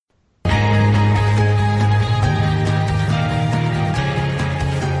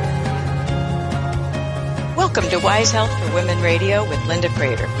Welcome to Wise Health for Women Radio with Linda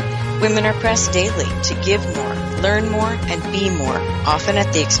Crater. Women are pressed daily to give more, learn more, and be more, often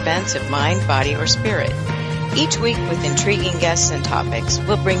at the expense of mind, body, or spirit. Each week, with intriguing guests and topics,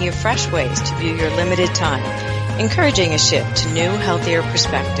 we'll bring you fresh ways to view your limited time, encouraging a shift to new, healthier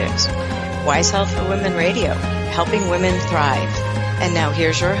perspectives. Wise Health for Women Radio, helping women thrive. And now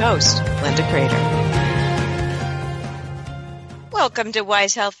here's your host, Linda Crater. Welcome to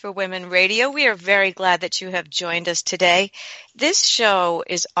Wise Health for Women Radio. We are very glad that you have joined us today. This show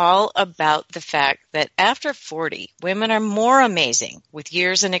is all about the fact that after 40, women are more amazing. With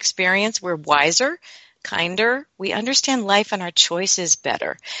years and experience, we're wiser, kinder, we understand life and our choices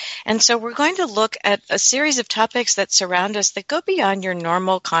better. And so we're going to look at a series of topics that surround us that go beyond your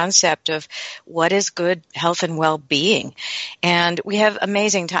normal concept of what is good health and well-being. And we have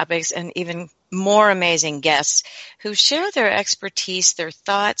amazing topics and even more amazing guests who share their expertise, their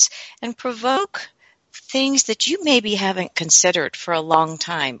thoughts, and provoke things that you maybe haven't considered for a long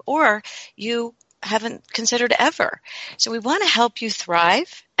time or you haven't considered ever. So we want to help you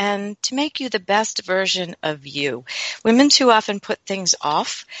thrive and to make you the best version of you. Women too often put things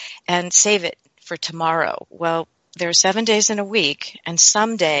off and save it for tomorrow. Well, there are 7 days in a week, and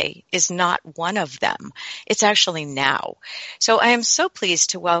someday is not one of them. It's actually now. So I am so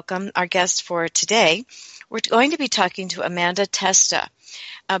pleased to welcome our guest for today. We're going to be talking to Amanda Testa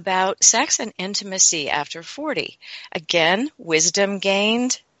about sex and intimacy after 40. Again, wisdom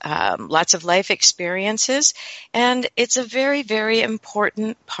gained, lots of life experiences, and it's a very, very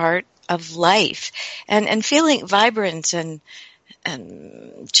important part of life. And feeling vibrant and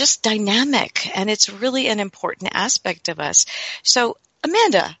just dynamic, and it's really an important aspect of us. So,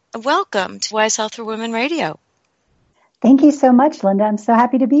 Amanda, welcome to Wise Health for Women Radio. Thank you so much, Linda. I'm so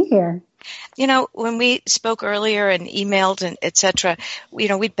happy to be here. You know, when we spoke earlier and emailed and et cetera,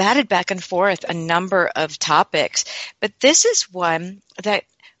 we batted back and forth a number of topics, but this is one that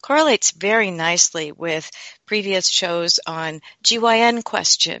correlates very nicely with previous shows on GYN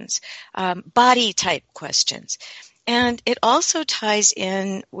questions, body type questions. And it also ties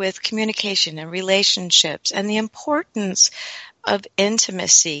in with communication and relationships and the importance of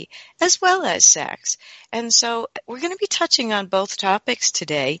intimacy as well as sex. And so we're going to be touching on both topics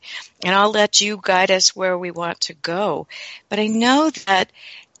today, and I'll let you guide us where we want to go. But I know that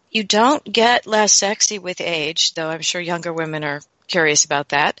you don't get less sexy with age, though I'm sure younger women are curious about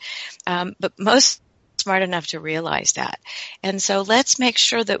that. But most smart enough to realize that. And so let's make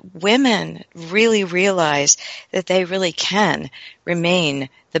sure that women really realize that they really can remain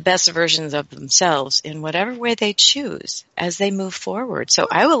the best versions of themselves in whatever way they choose as they move forward. So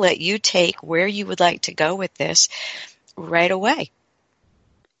I will let you take where you would like to go with this right away.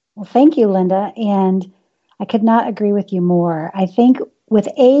 Well, thank you, Linda. And I could not agree with you more. I think with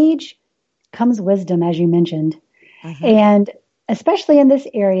age comes wisdom, as you mentioned. Mm-hmm. And especially in this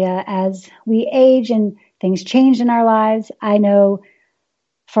area, as we age and things change in our lives. I know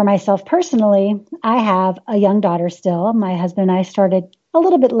for myself personally, I have a young daughter still. My husband and I started a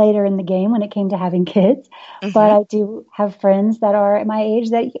little bit later in the game when it came to having kids, mm-hmm. but I do have friends that are at my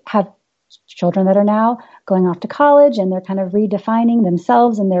age that have children that are now going off to college, and they're kind of redefining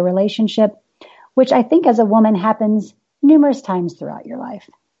themselves and their relationship, which I think as a woman happens numerous times throughout your life.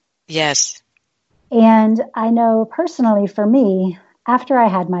 Yes. And I know personally for me, after I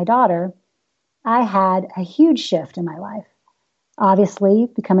had my daughter, I had a huge shift in my life. Obviously,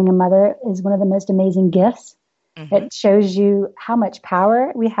 becoming a mother is one of the most amazing gifts. Mm-hmm. It shows you how much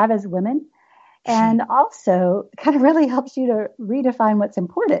power we have as women, and also kind of really helps you to redefine what's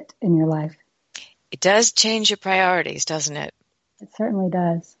important in your life. It does change your priorities, doesn't it? It certainly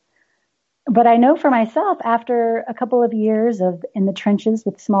does. But I know for myself, after a couple of years of in the trenches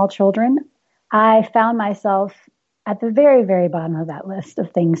with small children, I found myself at the very, very bottom of that list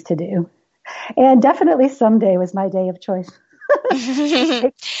of things to do. And definitely someday was my day of choice.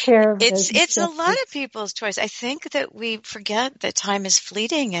 Take care of it's a lot of people's choice. I think that we forget that time is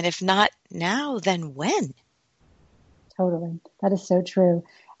fleeting, and if not now, then when? Totally. That is so true.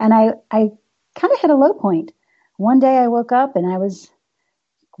 And I kind of hit a low point. One day I woke up and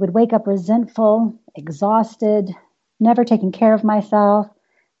would wake up resentful, exhausted, never taking care of myself,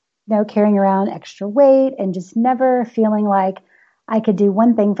 carrying around extra weight and just never feeling like I could do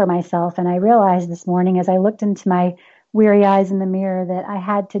one thing for myself. And I realized this morning as I looked into my weary eyes in the mirror that I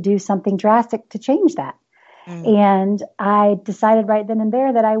had to do something drastic to change that. Mm. And I decided right then and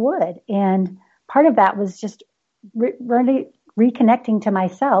there that I would. And part of that was just really reconnecting to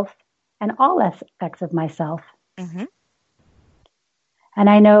myself and all aspects of myself. Mm-hmm. And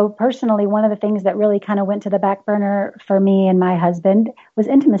I know personally, one of the things that really kind of went to the back burner for me and my husband was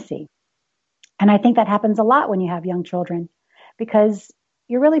intimacy. And I think that happens a lot when you have young children because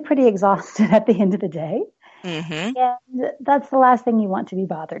you're really pretty exhausted at the end of the day. Mm-hmm. And that's the last thing you want to be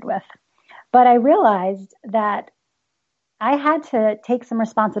bothered with. But I realized that I had to take some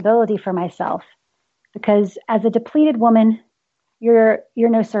responsibility for myself because as a depleted woman, you're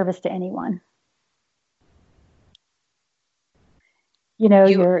no service to anyone. You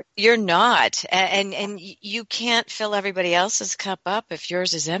know, you're not, and you can't fill everybody else's cup up if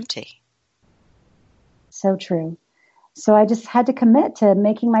yours is empty. So true. So I just had to commit to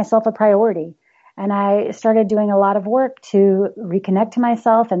making myself a priority. And I started doing a lot of work to reconnect to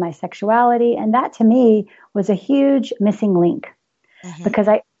myself and my sexuality. And that to me was a huge missing link Mm-hmm.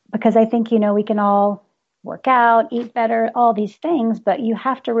 because I think, you know, we can all work out, eat better, all these things, but you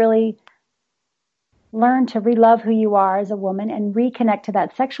have to really learn to re-love who you are as a woman and reconnect to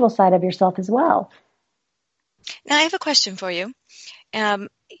that sexual side of yourself as well. Now, I have a question for you.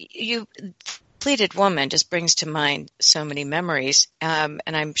 You depleted woman just brings to mind so many memories, and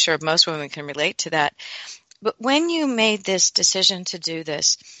I'm sure most women can relate to that. But when you made this decision to do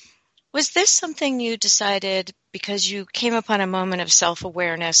this, was this something you decided because you came upon a moment of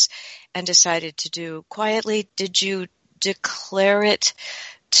self-awareness and decided to do quietly? Did you declare it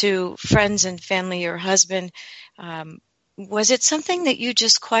to friends and family, your husband? Was it something that you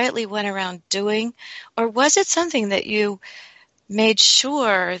just quietly went around doing, or was it something that you made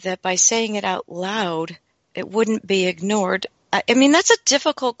sure that by saying it out loud, it wouldn't be ignored? I mean, that's a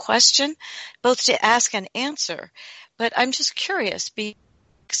difficult question, both to ask and answer, but I'm just curious because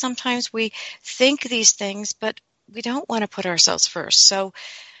sometimes we think these things, but we don't want to put ourselves first. So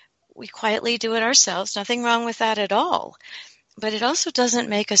we quietly do it ourselves. Nothing wrong with that at all. But it also doesn't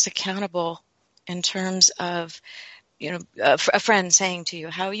make us accountable in terms of, you know, a friend saying to you,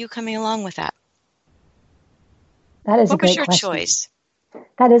 how are you coming along with that? That is a great question. What was your choice?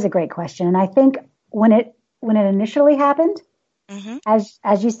 That is a great question. And I think when it initially happened, mm-hmm.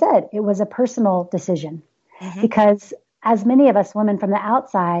 as you said, it was a personal decision mm-hmm. because as many of us women from the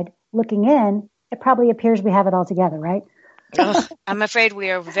outside looking in, it probably appears we have it all together, right? I'm afraid we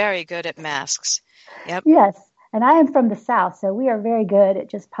are very good at masks. Yep. Yes. And I am from the South, so we are very good at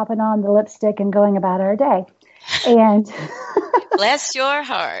just popping on the lipstick and going about our day. And bless your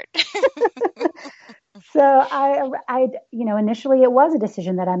heart. So I, you know, initially it was a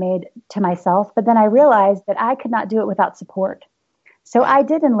decision that I made to myself, but then I realized that I could not do it without support. So I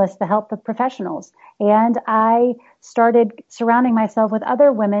did enlist the help of professionals, and I started surrounding myself with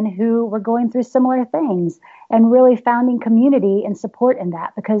other women who were going through similar things and really finding community and support in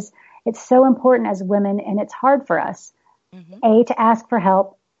that because it's so important as women and it's hard for us, mm-hmm. A, to ask for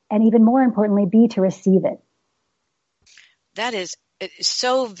help, and even more importantly, B, to receive it. That is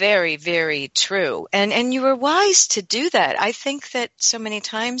so very, very true. And you were wise to do that. I think that so many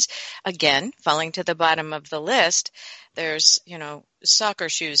times, again, falling to the bottom of the list, there's, you know, soccer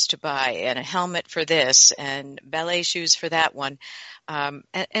shoes to buy and a helmet for this and ballet shoes for that one,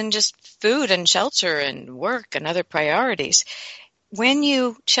 and just food and shelter and work and other priorities. When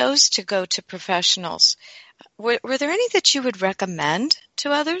you chose to go to professionals, were there any that you would recommend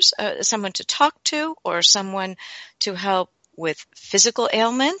to others, someone to talk to or someone to help with physical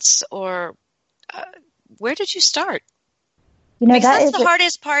ailments, or where did you start? You know, because that's the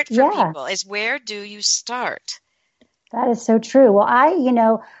hardest part for people is where do you start? That is so true. Well,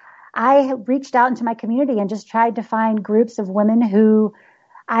 I reached out into my community and just tried to find groups of women who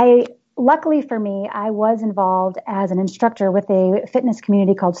luckily for me, I was involved as an instructor with a fitness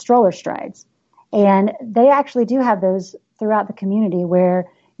community called Stroller Strides. And they actually do have those throughout the community where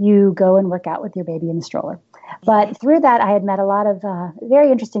you go and work out with your baby in the stroller. But through that, I had met a lot of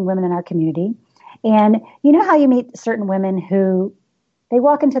very interesting women in our community. And you know how you meet certain women who they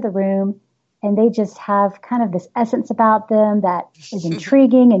walk into the room and they just have kind of this essence about them that is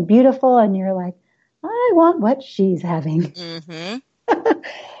intriguing and beautiful. And you're like, I want what she's having. Mm-hmm.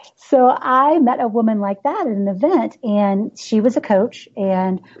 So I met a woman like that at an event, and she was a coach,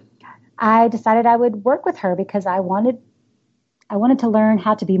 and I decided I would work with her because I wanted to learn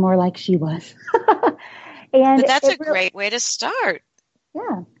how to be more like she was. And but that's a great way to start.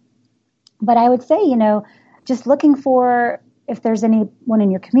 Yeah. But I would say, you know, just looking for if there's anyone in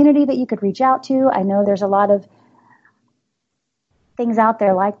your community that you could reach out to. I know there's a lot of things out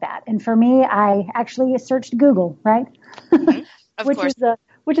there like that. And for me, I actually searched Google, right? Mm-hmm. Of course.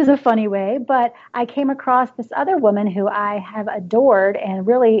 Which is a funny way, but I came across this other woman who I have adored and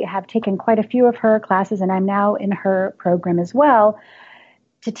really have taken quite a few of her classes, and I'm now in her program as well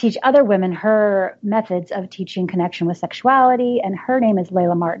to teach other women her methods of teaching connection with sexuality, and her name is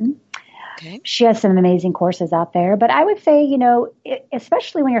Layla Martin. Okay. She has some amazing courses out there. But I would say,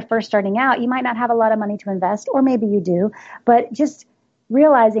 especially when you're first starting out, you might not have a lot of money to invest, or maybe you do, but just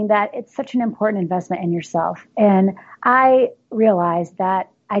realizing that it's such an important investment in yourself. And I realized that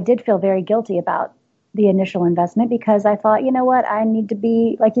I did feel very guilty about the initial investment because I thought, you know what, I need to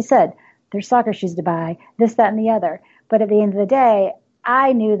be, like you said, there's soccer shoes to buy, this, that, and the other. But at the end of the day,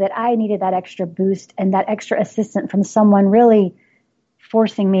 I knew that I needed that extra boost and that extra assistance from someone really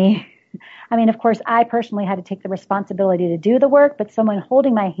forcing me. I mean, of course, I personally had to take the responsibility to do the work, but someone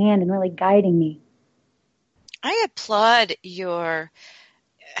holding my hand and really guiding me. I applaud your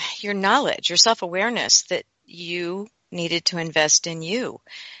knowledge, your self-awareness that you needed to invest in you.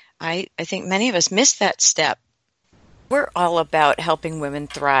 I think many of us miss that step. We're all about helping women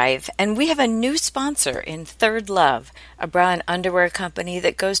thrive, and we have a new sponsor in Third Love, a bra and underwear company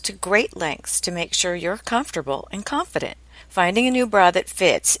that goes to great lengths to make sure you're comfortable and confident. Finding a new bra that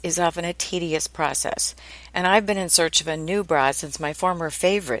fits is often a tedious process, and I've been in search of a new bra since my former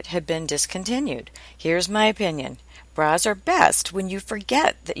favorite had been discontinued. Here's my opinion. Bras are best when you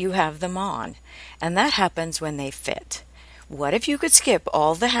forget that you have them on, and that happens when they fit. What if you could skip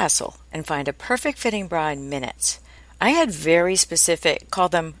all the hassle and find a perfect fitting bra in minutes? I had very specific, call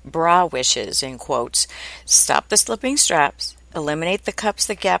them bra wishes in quotes. Stop the slipping straps, eliminate the cups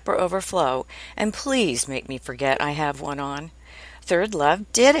that gap or overflow, and please make me forget I have one on. Third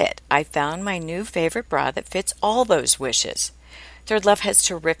Love did it. I found my new favorite bra that fits all those wishes. Third Love has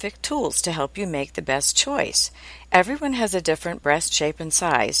terrific tools to help you make the best choice. Everyone has a different breast shape and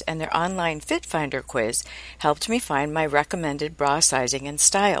size, and their online Fit Finder quiz helped me find my recommended bra sizing and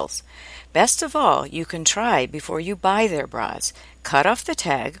styles. Best of all, you can try before you buy their bras. Cut off the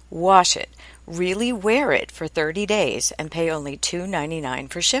tag, wash it, really wear it for 30 days, and pay only $2.99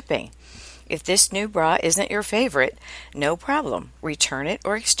 for shipping. If this new bra isn't your favorite, no problem. Return it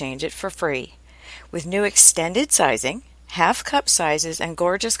or exchange it for free. With new extended sizing, half cup sizes, and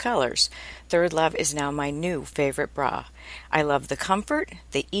gorgeous colors, Third Love is now my new favorite bra. I love the comfort,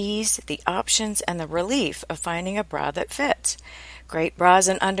 the ease, the options, and the relief of finding a bra that fits. Great bras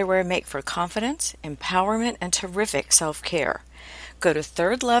and underwear make for confidence, empowerment, and terrific self-care. Go to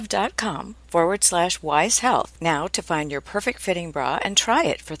thirdlove.com/wisehealth now to find your perfect fitting bra and try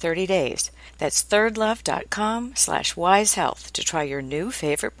it for 30 days. That's thirdlove.com/wisehealth to try your new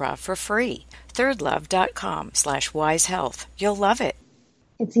favorite bra for free. thirdlove.com/wisehealth. You'll love it.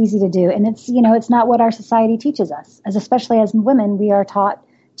 It's easy to do. And it's not what our society teaches us. Especially as women, we are taught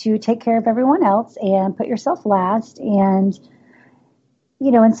to take care of everyone else and put yourself last. And,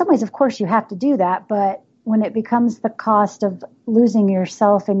 in some ways, of course, you have to do that. But when it becomes the cost of losing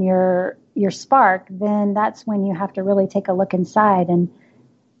yourself and your spark, then that's when you have to really take a look inside. And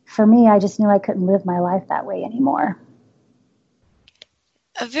for me, I just knew I couldn't live my life that way anymore.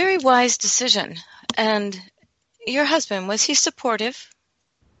 A very wise decision. And your husband, was he supportive?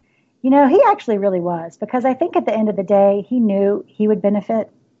 He actually really was, because I think at the end of the day, he knew he would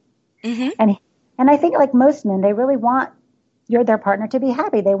benefit. Mm-hmm. And I think, like most men, they really want their partner to be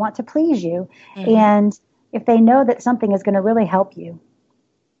happy. They want to please you. Mm-hmm. And if they know that something is going to really help you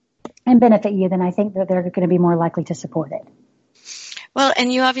and benefit you, then I think that they're going to be more likely to support it. Well,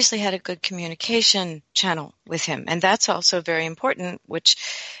 and you obviously had a good communication channel with him, and that's also very important, which,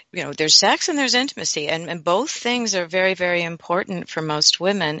 there's sex and there's intimacy, and both things are very, very important for most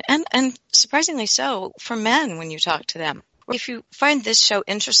women, and surprisingly so for men when you talk to them. If you find this show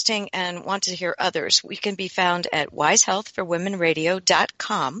interesting and want to hear others, we can be found at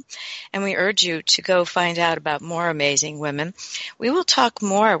wisehealthforwomenradio.com, and we urge you to go find out about more amazing women. We will talk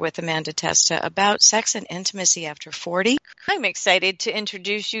more with Amanda Testa about sex and intimacy after 40. I'm excited to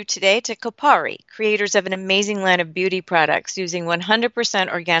introduce you today to Kopari, creators of an amazing line of beauty products using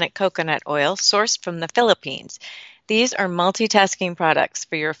 100% organic coconut oil sourced from the Philippines. These are multitasking products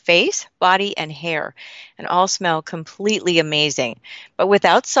for your face, body, and hair, and all smell completely amazing, but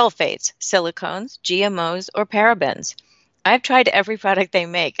without sulfates, silicones, GMOs, or parabens. I've tried every product they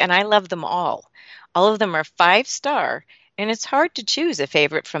make, and I love them all. All of them are 5-star, and it's hard to choose a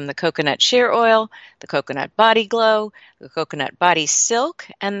favorite from the coconut shear oil, the coconut body glow, the coconut body silk,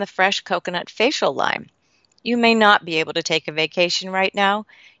 and the fresh coconut facial line. You may not be able to take a vacation right now.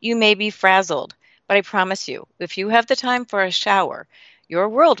 You may be frazzled. But I promise you, if you have the time for a shower, your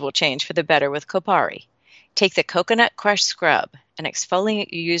world will change for the better with Kopari. Take the Coconut Crush Scrub, an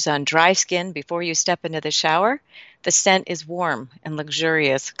exfoliant you use on dry skin before you step into the shower. The scent is warm and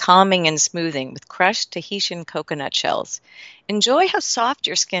luxurious, calming and smoothing with crushed Tahitian coconut shells. Enjoy how soft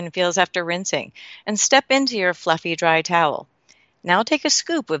your skin feels after rinsing, and step into your fluffy dry towel. Now take a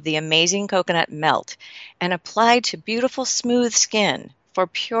scoop of the amazing coconut melt and apply to beautiful smooth skin. for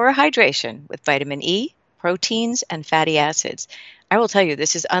pure hydration with vitamin E, proteins, and fatty acids. I will tell you,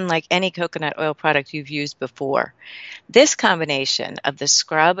 this is unlike any coconut oil product you've used before. This combination of the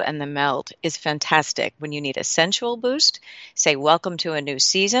scrub and the melt is fantastic when you need a sensual boost, say welcome to a new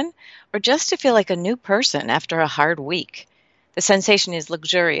season, or just to feel like a new person after a hard week. The sensation is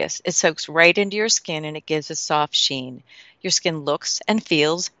luxurious. It soaks right into your skin and it gives a soft sheen. Your skin looks and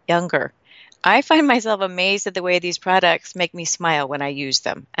feels younger. I find myself amazed at the way these products make me smile when I use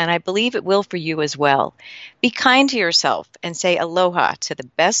them, and I believe it will for you as well. Be kind to yourself and say aloha to the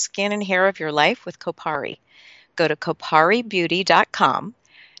best skin and hair of your life with Kopari. Go to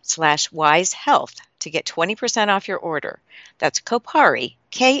koparibeauty.com/wisehealth to get 20% off your order. That's Kopari,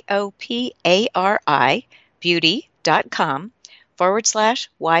 Kopari,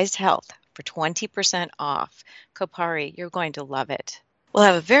 beauty.com/wisehealth for 20% off. Kopari, you're going to love it. We'll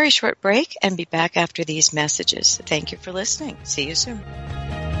have a very short break and be back after these messages. Thank you for listening. See you soon.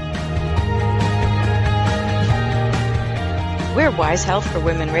 We're Wise Health for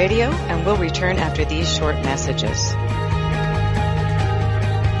Women Radio, and we'll return after these short messages.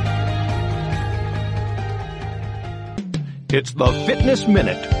 It's the Fitness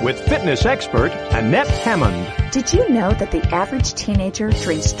Minute with fitness expert Annette Hammond. Did you know that the average teenager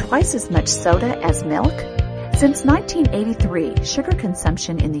drinks twice as much soda as milk? Since 1983, sugar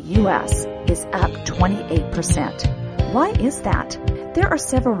consumption in the U.S. is up 28%. Why is that? There are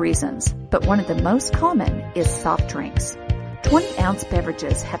several reasons, but one of the most common is soft drinks. 20-ounce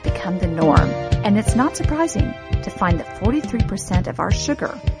beverages have become the norm, and it's not surprising to find that 43% of our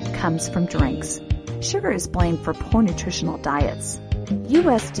sugar comes from drinks. Sugar is blamed for poor nutritional diets.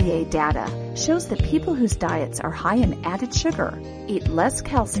 USDA data shows that people whose diets are high in added sugar eat less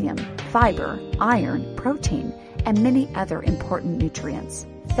calcium, fiber, iron, protein, and many other important nutrients.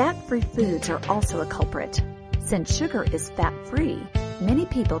 Fat-free foods are also a culprit. Since sugar is fat-free, many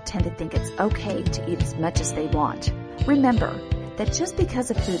people tend to think it's okay to eat as much as they want. Remember that just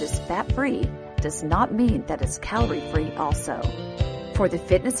because a food is fat-free does not mean that it's calorie-free also. For the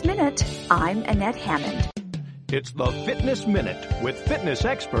Fitness Minute, I'm Annette Hammond. It's the Fitness Minute with fitness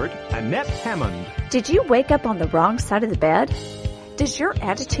expert Annette Hammond. Did you wake up on the wrong side of the bed? Does your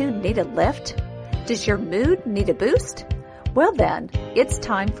attitude need a lift? Does your mood need a boost? Well then, it's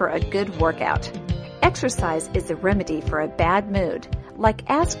time for a good workout. Exercise is a remedy for a bad mood, like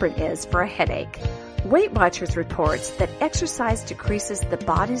aspirin is for a headache. Weight Watchers reports that exercise decreases the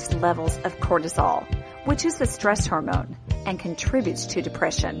body's levels of cortisol, which is a stress hormone, and contributes to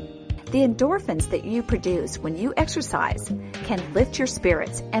depression. The endorphins that you produce when you exercise can lift your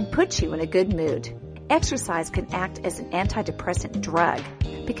spirits and put you in a good mood. Exercise can act as an antidepressant drug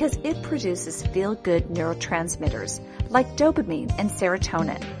because it produces feel-good neurotransmitters like dopamine and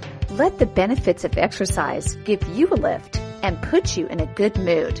serotonin. Let the benefits of exercise give you a lift and put you in a good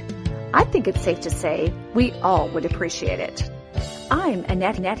mood. I think it's safe to say we all would appreciate it. I'm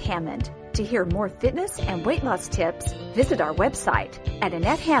Annette Hammond. To hear more fitness and weight loss tips, visit our website at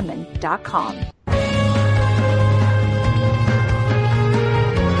AnnetteHammond.com.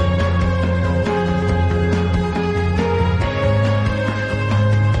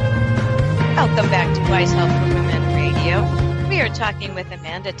 Welcome back to Wise Health for Women Radio. We are talking with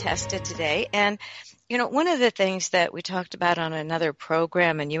Amanda Testa today. And, you know, one of the things that we talked about on another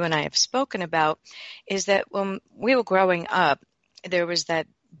program and you and I have spoken about is that when we were growing up, there was that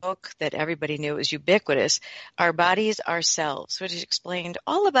book that everybody knew was ubiquitous, Our Bodies, Ourselves, which explained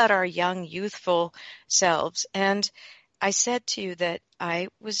all about our young, youthful selves. And I said to you that I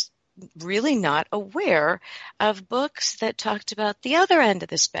was really not aware of books that talked about the other end of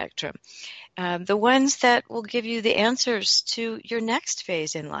the spectrum, the ones that will give you the answers to your next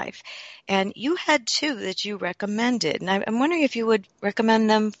phase in life. And you had two that you recommended, and I'm wondering if you would recommend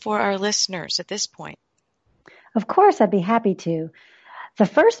them for our listeners at this point. Of course, I'd be happy to. The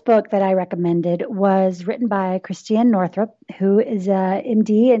first book that I recommended was written by Christiane Northrup, who is a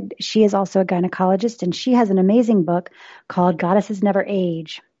MD, and she is also a gynecologist, and she has an amazing book called Goddesses Never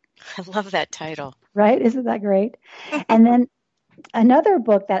Age. I love that title. Right? Isn't that great? And then another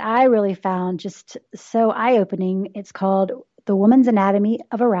book that I really found just so eye-opening, it's called The Woman's Anatomy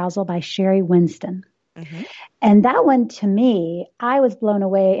of Arousal by Sherry Winston. Mm-hmm. And that one, to me, I was blown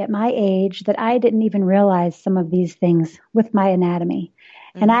away at my age that I didn't even realize some of these things with my anatomy.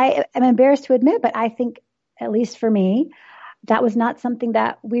 Mm-hmm. And I am embarrassed to admit, but I think, at least for me, that was not something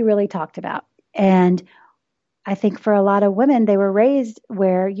that we really talked about. And I think for a lot of women, they were raised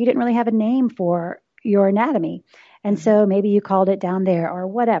where you didn't really have a name for your anatomy. And so maybe you called it down there or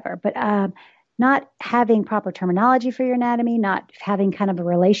whatever. But not having proper terminology for your anatomy, not having kind of a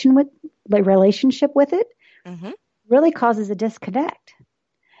relationship with it, mm-hmm. really causes a disconnect.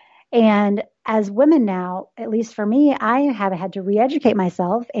 And as women now, at least for me, I have had to re-educate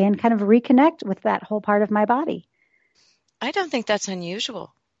myself and kind of reconnect with that whole part of my body. I don't think that's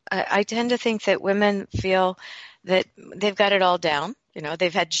unusual. I tend to think that women feel that they've got it all down.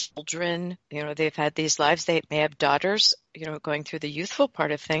 They've had children, they've had these lives. They may have daughters, going through the youthful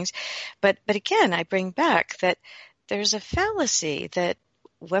part of things. But again, I bring back that there's a fallacy that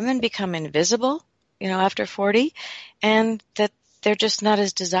women become invisible, after 40, and that they're just not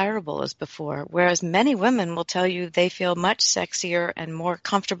as desirable as before. Whereas many women will tell you they feel much sexier and more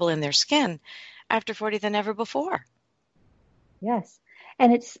comfortable in their skin after 40 than ever before. Yes.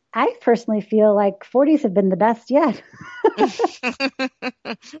 And I personally feel like 40s have been the best yet.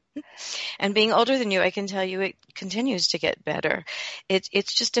 And being older than you, I can tell you it continues to get better.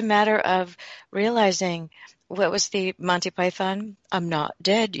 It's just a matter of realizing, what was the Monty Python? I'm not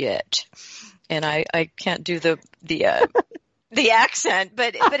dead yet. And I can't do the accent,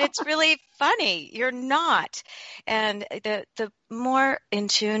 but it's really funny. You're not. And the more in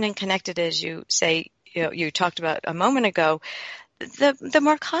tune and connected, as you say, you talked about a moment ago, the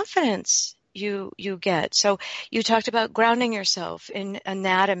more confidence you get. So you talked about grounding yourself in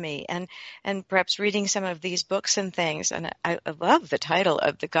anatomy and perhaps reading some of these books and things. And I love the title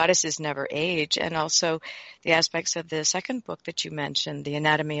of The Goddesses Never Age, and also the aspects of the second book that you mentioned, The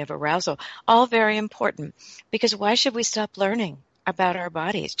Anatomy of Arousal. All very important, because why should we stop learning about our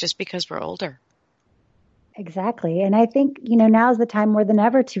bodies just because we're older? Exactly. And I think, now's the time more than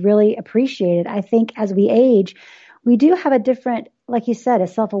ever to really appreciate it. I think as we age, we do have a different, like you said, a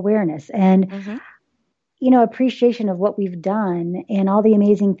self-awareness and, appreciation of what we've done and all the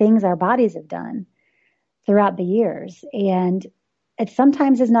amazing things our bodies have done throughout the years. And it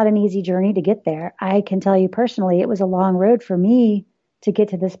sometimes is not an easy journey to get there. I can tell you personally, it was a long road for me to get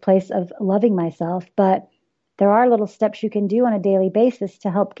to this place of loving myself, but there are little steps you can do on a daily basis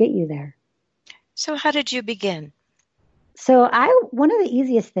to help get you there. So how did you begin? So one of the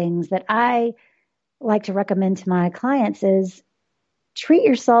easiest things that I like to recommend to my clients is treat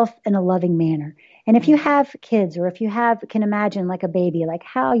yourself in a loving manner. And if you have kids, or if you can imagine like a baby, like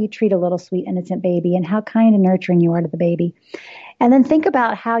how you treat a little sweet innocent baby and how kind and nurturing you are to the baby. And then think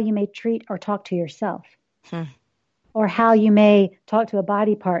about how you may treat or talk to yourself, or how you may talk to a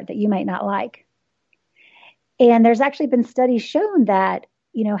body part that you might not like. And there's actually been studies shown that,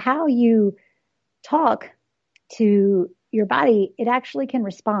 how you talk to your body, it actually can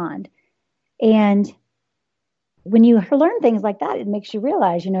respond. And when you learn things like that, it makes you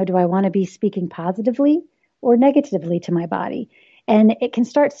realize, do I want to be speaking positively or negatively to my body? And it can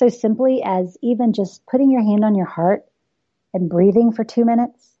start so simply as even just putting your hand on your heart and breathing for 2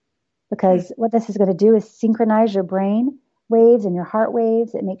 minutes, because what this is going to do is synchronize your brain waves and your heart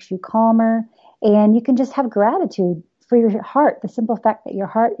waves. It makes you calmer, and you can just have gratitude for your heart, the simple fact that your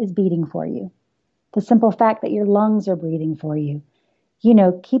heart is beating for you, the simple fact that your lungs are breathing for you.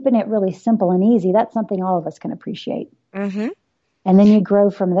 Keeping it really simple and easy, that's something all of us can appreciate. Mm-hmm. And then you grow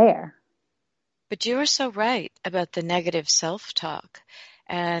from there. But you are so right about the negative self-talk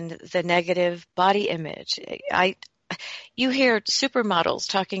and the negative body image. You hear supermodels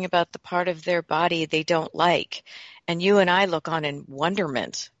talking about the part of their body they don't like, and you and I look on in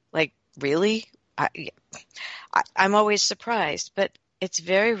wonderment. Like, really? I'm always surprised, but it's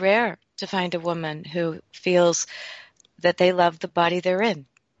very rare to find a woman who feels that they love the body they're in.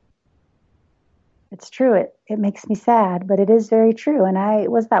 It's true. It makes me sad, but it is very true. And I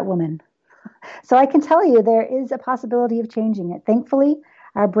was that woman. So I can tell you there is a possibility of changing it. Thankfully,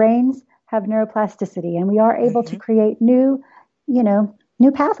 our brains have neuroplasticity, and we are able to create new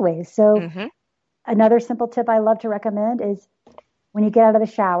pathways. So another simple tip I love to recommend is when you get out of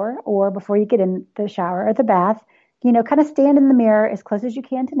the shower, or before you get in the shower or the bath, kind of stand in the mirror as close as you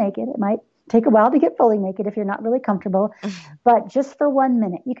can to naked. It might take a while to get fully naked if you're not really comfortable, but just for 1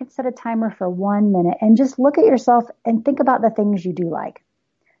 minute, you can set a timer for 1 minute and just look at yourself and think about the things you do like.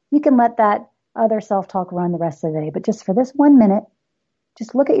 You can let that other self-talk run the rest of the day, but just for this 1 minute,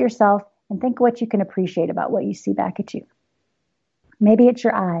 just look at yourself and think what you can appreciate about what you see back at you. Maybe it's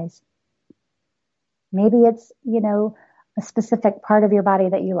your eyes. Maybe it's, a specific part of your body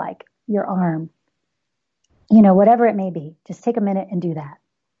that you like, your arm, whatever it may be. Just take a minute and do that.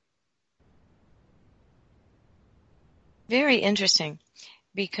 Very interesting,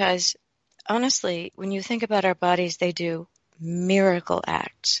 because honestly, when you think about our bodies, they do miracle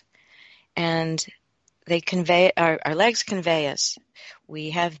acts, and they convey, our legs convey us.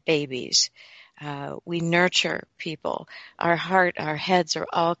 We have babies. We nurture people. Our heart, our heads are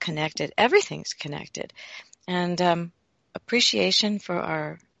all connected. Everything's connected. And appreciation for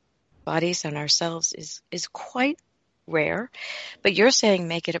our bodies and ourselves is quite rare, but you're saying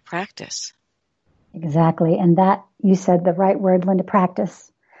make it a practice. Exactly. And that, you said the right word, Linda,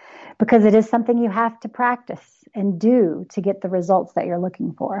 practice, because it is something you have to practice and do to get the results that you're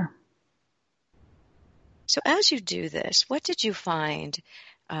looking for. So as you do this, what did you find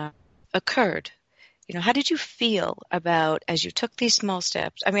occurred? How did you feel about as you took these small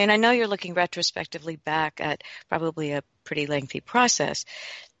steps? I mean, I know you're looking retrospectively back at probably a pretty lengthy process,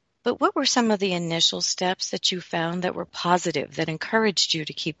 but what were some of the initial steps that you found that were positive, that encouraged you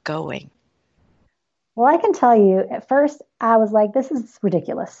to keep going? Well, I can tell you, at first, I was like, this is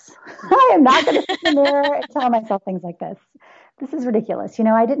ridiculous. I am not going to sit in the mirror and tell myself things like this. This is ridiculous.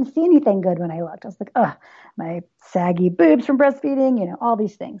 I didn't see anything good when I looked. I was like, my saggy boobs from breastfeeding, all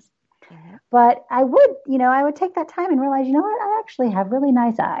these things. Mm-hmm. But I would take that time and realize, you know what, I actually have really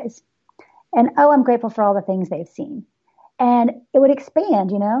nice eyes. And, I'm grateful for all the things they've seen. And it would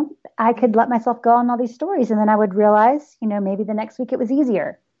expand, I could let myself go on all these stories. And then I would realize, maybe the next week it was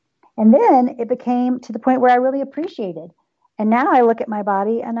easier. And then it became to the point where I really appreciated. And now I look at my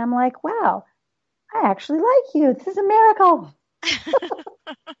body and I'm like, wow, I actually like you. This is a miracle.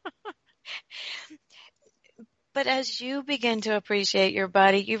 But as you begin to appreciate your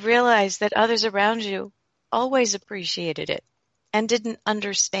body, you realize that others around you always appreciated it and didn't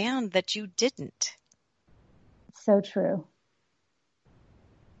understand that you didn't. So true.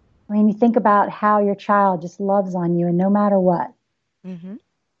 I mean, you think about how your child just loves on you and no matter what. Mm-hmm.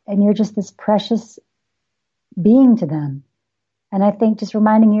 And you're just this precious being to them. And I think just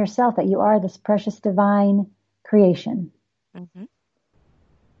reminding yourself that you are this precious divine creation. Mm-hmm.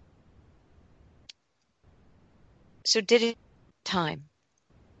 So did it time?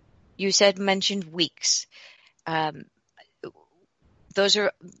 You mentioned weeks. Those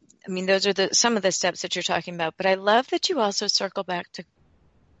are some of the steps that you're talking about. But I love that you also circle back to,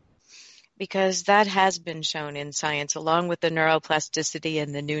 because that has been shown in science, along with the neuroplasticity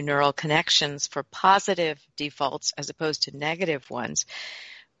and the new neural connections for positive defaults as opposed to negative ones.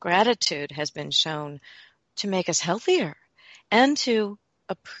 Gratitude has been shown to make us healthier and to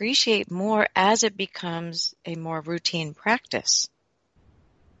appreciate more as it becomes a more routine practice.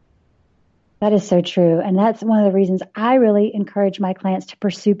 That is so true. And that's one of the reasons I really encourage my clients to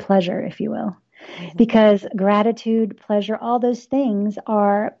pursue pleasure, if you will. Mm-hmm. Because gratitude, pleasure, all those things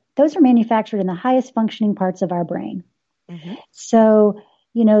are manufactured in the highest functioning parts of our brain. Mm-hmm. So,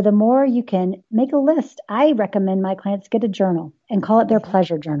 the more you can make a list, I recommend my clients get a journal and call it their mm-hmm.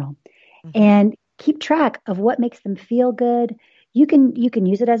 pleasure journal mm-hmm. and keep track of what makes them feel good. You can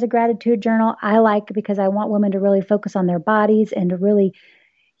use it as a gratitude journal. I like, because I want women to really focus on their bodies and to really,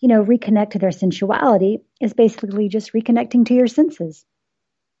 reconnect to their sensuality, is basically just reconnecting to your senses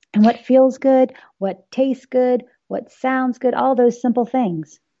and what feels good, what tastes good, what sounds good, all those simple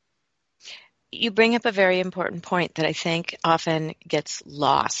things. You bring up a very important point that I think often gets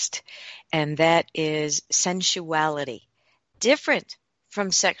lost, and that is sensuality, different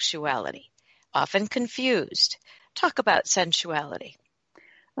from sexuality, often confused. Talk about sensuality.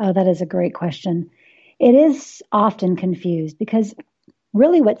 Oh, that is a great question. It is often confused because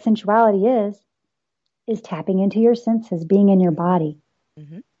really what sensuality is tapping into your senses, being in your body.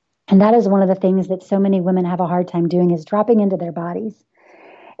 Mm-hmm. And that is one of the things that so many women have a hard time doing, is dropping into their bodies.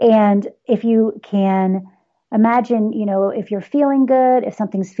 And if you can imagine, if you're feeling good, if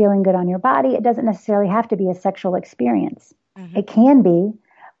something's feeling good on your body, it doesn't necessarily have to be a sexual experience. Mm-hmm. It can be,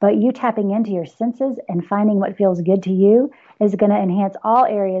 but you tapping into your senses and finding what feels good to you is going to enhance all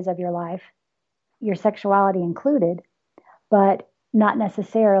areas of your life, your sexuality included, but not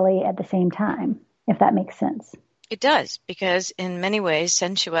necessarily at the same time, if that makes sense. It does, because in many ways,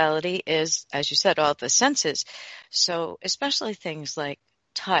 sensuality is, as you said, all the senses. So especially things like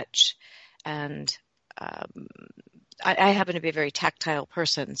touch, and I happen to be a very tactile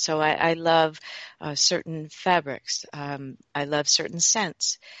person, so I love certain fabrics. I love certain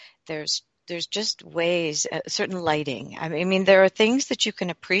scents. There's just ways, certain lighting. I mean, there are things that you can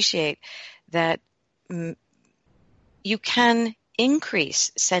appreciate that you can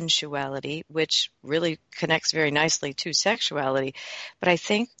increase sensuality, which really connects very nicely to sexuality. But I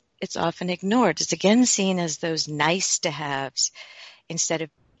think it's often ignored. It's again seen as those nice to haves instead of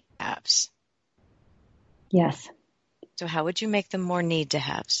haves. Yes. So how would you make them more need to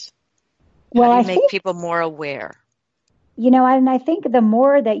haves? Well, how do you make people more aware? And I think the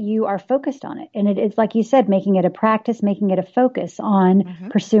more that you are focused on it, and it's like you said, making it a practice, making it a focus on mm-hmm.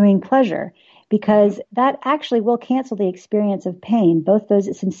 pursuing pleasure, because that actually will cancel the experience of pain. Both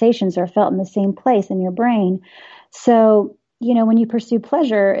those sensations are felt in the same place in your brain. So, when you pursue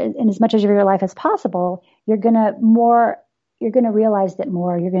pleasure in as much of your life as possible, you're going to realize that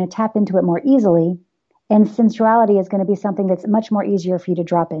more, you're going to tap into it more easily, And sensuality is going to be something that's much more easier for you to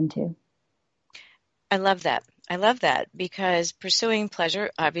drop into. I love that. I love that because pursuing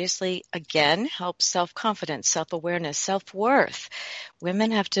pleasure obviously, again, helps self-confidence, self-awareness, self-worth.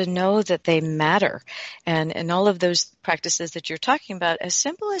 Women have to know that they matter. And all of those practices that you're talking about, as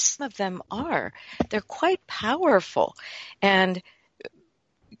simple as some of them are, they're quite powerful. And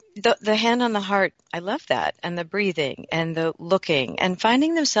the hand on the heart, I love that. And the breathing and the looking and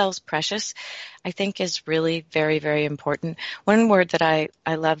finding themselves precious, I think is really very, very important. One word that I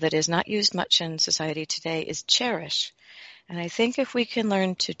love that is not used much in society today is cherish. And I think if we can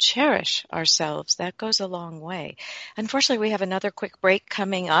learn to cherish ourselves, that goes a long way. Unfortunately, we have another quick break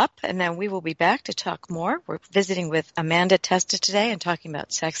coming up, and then we will be back to talk more. We're visiting with Amanda Testa today and talking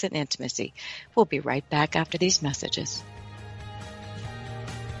about sex and intimacy. We'll be right back after these messages.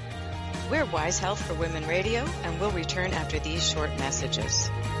 We're Wise Health for Women Radio, and we'll return after these short messages.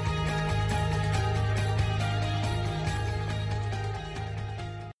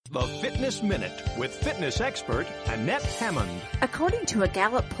 The Fitness Minute with fitness expert Annette Hammond. According to a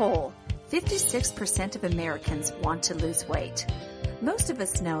Gallup poll, 56% of Americans want to lose weight. Most of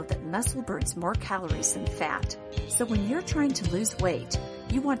us know that muscle burns more calories than fat. So when you're trying to lose weight,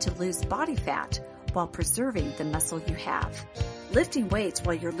 you want to lose body fat while preserving the muscle you have. Lifting weights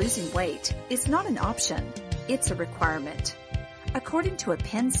while you're losing weight is not an option, it's a requirement. According to a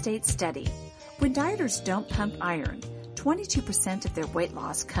Penn State study, when dieters don't pump iron, 22% of their weight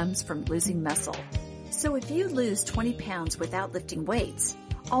loss comes from losing muscle. So if you lose 20 pounds without lifting weights,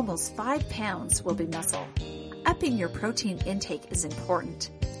 almost 5 pounds will be muscle. Upping your protein intake is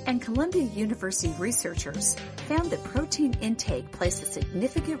important, and Columbia University researchers found that protein intake plays a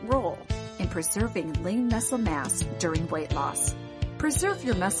significant role in preserving lean muscle mass during weight loss. Preserve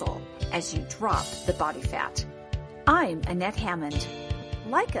your muscle as you drop the body fat. I'm Annette Hammond.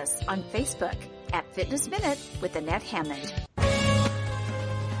 Like us on Facebook at Fitness Minute with Annette Hammond.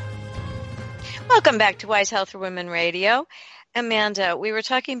 Welcome back to Wise Health for Women Radio. Amanda, we were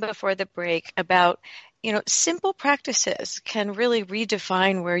talking before the break about simple practices can really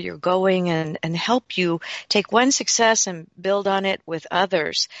redefine where you're going and help you take one success and build on it with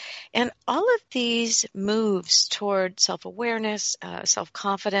others. And all of these moves toward self-awareness,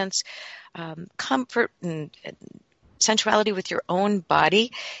 self-confidence, comfort, and sensuality with your own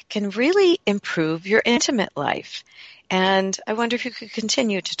body can really improve your intimate life. And I wonder if you could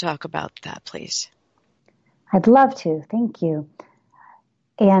continue to talk about that, please. I'd love to. Thank you.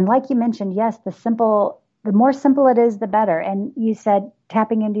 And like you mentioned, yes, the more simple it is, the better. And you said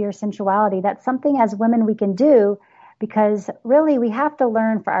tapping into your sensuality. That's something as women we can do because really we have to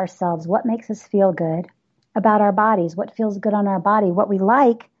learn for ourselves what makes us feel good about our bodies, what feels good on our body, what we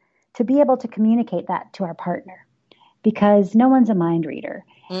like, to be able to communicate that to our partner because no one's a mind reader.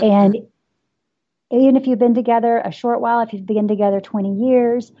 Mm-hmm. And even if you've been together a short while, if you've been together 20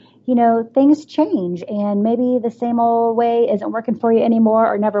 years, things change and maybe the same old way isn't working for you anymore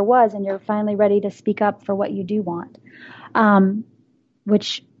or never was, and you're finally ready to speak up for what you do want,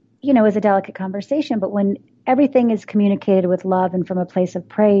 which, is a delicate conversation. But when everything is communicated with love and from a place of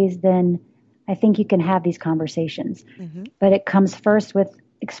praise, then I think you can have these conversations. Mm-hmm. But it comes first with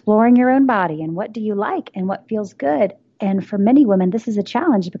exploring your own body and what do you like and what feels good. And for many women, this is a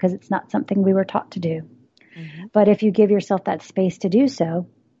challenge because it's not something we were taught to do. Mm-hmm. But if you give yourself that space to do so,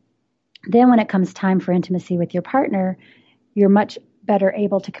 then when it comes time for intimacy with your partner, you're much better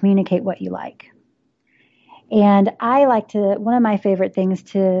able to communicate what you like. And one of my favorite things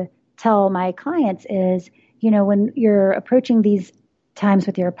to tell my clients is, when you're approaching these times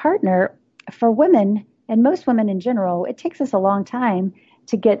with your partner, for women, and most women in general, it takes us a long time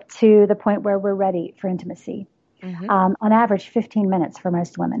to get to the point where we're ready for intimacy. Mm-hmm. On average, 15 minutes for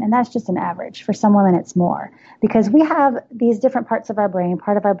most women. And that's just an average. For some women, it's more. Because we have these different parts of our brain.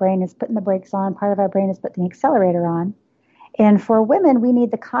 Part of our brain is putting the brakes on. Part of our brain is putting the accelerator on. And for women, we need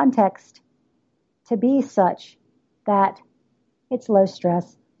the context to be such that it's low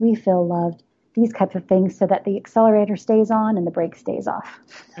stress. We feel loved. These types of things so that the accelerator stays on and the brake stays off.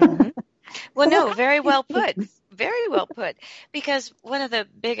 Mm-hmm. Well, no, very well put. Very well put. Because one of the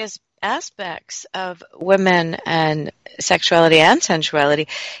biggest aspects of women and sexuality and sensuality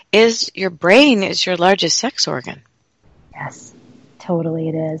is your brain is your largest sex organ. Yes, totally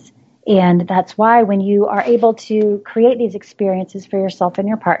it is. And that's why when you are able to create these experiences for yourself and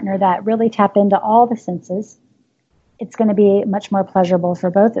your partner that really tap into all the senses, it's going to be much more pleasurable for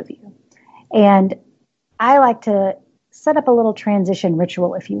both of you. And I like to set up a little transition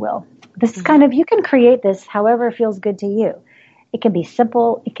ritual, if you will. This is kind of, you can create this however it feels good to you. It can be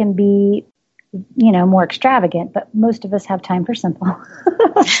simple. It can be, more extravagant, but most of us have time for simple.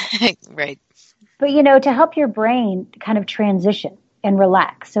 Right. But, to help your brain kind of transition and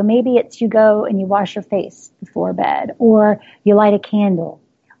relax. So maybe it's you go and you wash your face before bed, or you light a candle,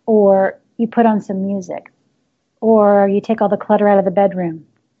 or you put on some music, or you take all the clutter out of the bedroom.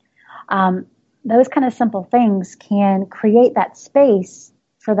 Those kind of simple things can create that space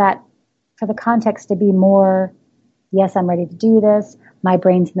for the context to be more, yes, I'm ready to do this. My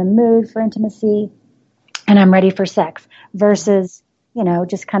brain's in the mood for intimacy, and I'm ready for sex. Versus,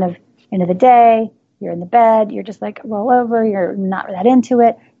 just kind of end of the day, you're in the bed, you're just like roll over, you're not that into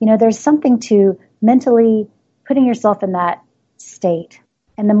it. There's something to mentally putting yourself in that state.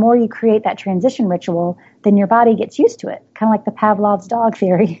 And the more you create that transition ritual, then your body gets used to it. Kind of like the Pavlov's dog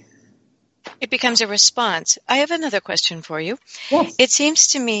theory. It becomes a response. I have another question for you. Yes. It seems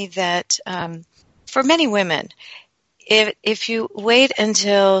to me that for many women, if you wait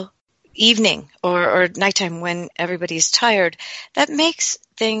until evening or nighttime when everybody's tired, that makes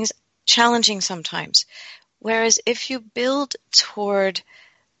things challenging sometimes. Whereas if you build toward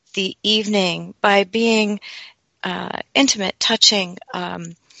the evening by being intimate, touching,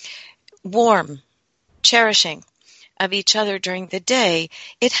 warm, cherishing of each other during the day,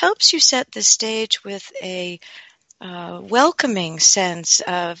 it helps you set the stage with a welcoming sense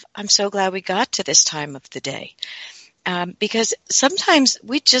of, I'm so glad we got to this time of the day. Because sometimes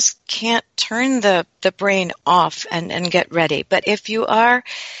we just can't turn the brain off and get ready. But if you are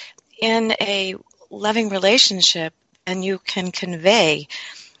in a loving relationship and you can convey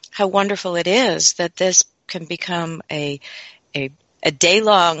how wonderful it is that this can become a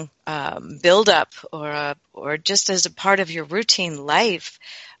day-long build-up or just as a part of your routine life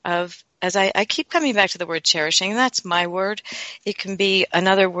of, as I keep coming back to the word cherishing, that's my word. It can be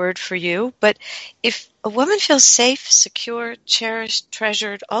another word for you. But if a woman feels safe, secure, cherished,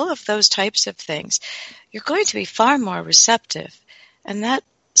 treasured, all of those types of things, you're going to be far more receptive. And that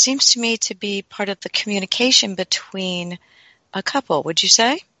seems to me to be part of the communication between a couple. Would you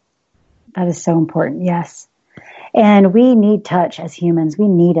say? That is so important, yes. And we need touch as humans. We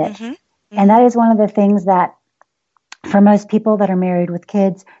need it. Mm-hmm. Mm-hmm. And that is one of the things that for most people that are married with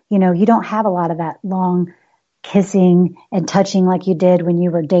kids, you don't have a lot of that long kissing and touching like you did when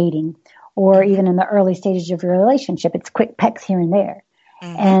you were dating or even in the early stages of your relationship. It's quick pecks here and there.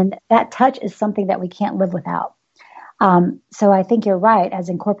 Mm-hmm. And that touch is something that we can't live without. So I think you're right as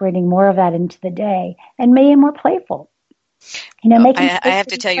incorporating more of that into the day and making it more playful. I have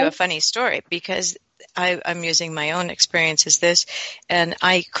to tell you a funny story because I'm using my own experience as this, and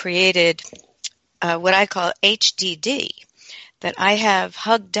I created what I call HDD, that I have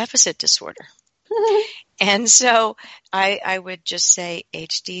hug deficit disorder. And so I would just say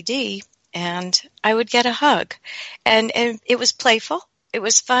HDD, and I would get a hug. And it was playful. It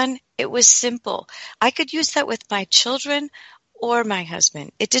was fun. It was simple. I could use that with my children or my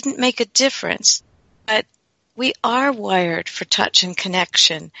husband. It didn't make a difference. But we are wired for touch and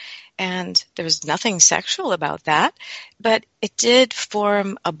connection. And there was nothing sexual about that. But it did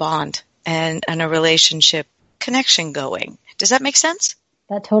form a bond and a relationship connection going. Does that make sense?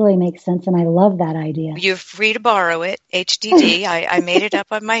 That totally makes sense, and I love that idea. You're free to borrow it, HDD. I made it up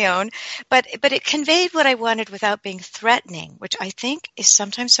on my own. But it conveyed what I wanted without being threatening, which I think is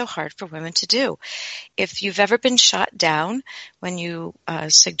sometimes so hard for women to do. If you've ever been shot down when you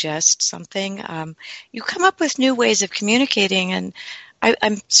suggest something, you come up with new ways of communicating, and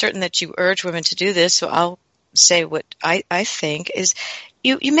I'm certain that you urge women to do this, so I'll say what I think is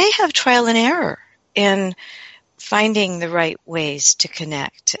you may have trial and error in finding the right ways to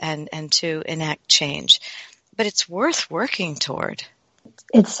connect and to enact change. But it's worth working toward.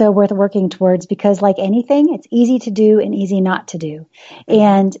 It's so worth working towards because like anything, it's easy to do and easy not to do.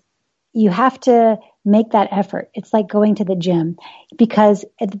 And you have to make that effort. It's like going to the gym because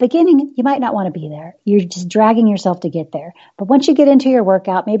at the beginning, you might not want to be there. You're just dragging yourself to get there. But once you get into your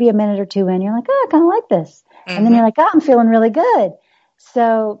workout, maybe a minute or two in, you're like, oh, I kind of like this. Mm-hmm. And then you're like, oh, I'm feeling really good.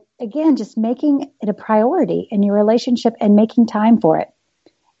 So again, just making it a priority in your relationship and making time for it.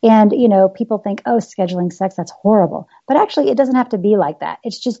 And, people think, oh, scheduling sex, that's horrible. But actually, it doesn't have to be like that.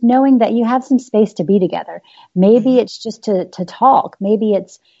 It's just knowing that you have some space to be together. Maybe it's just to talk. Maybe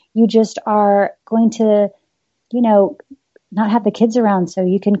it's you just are going to, not have the kids around so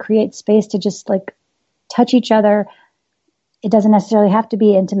you can create space to just like touch each other. It doesn't necessarily have to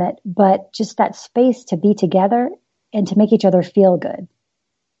be intimate, but just that space to be together and to make each other feel good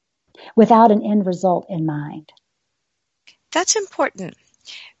without an end result in mind. That's important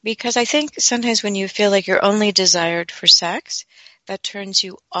because I think sometimes when you feel like you're only desired for sex, that turns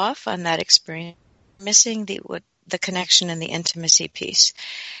you off on that experience, missing the connection and the intimacy piece.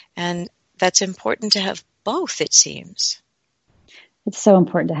 And that's important to have both, it seems. It's so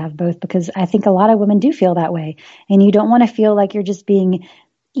important to have both, because I think a lot of women do feel that way. And you don't want to feel like you're just being,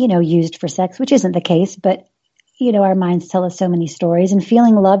 used for sex, which isn't the case. But, our minds tell us so many stories, and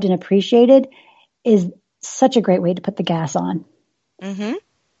feeling loved and appreciated is such a great way to put the gas on. Mm-hmm.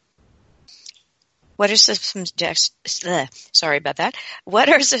 What are some sorry about that. What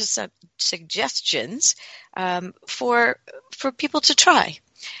are some suggestions for people to try?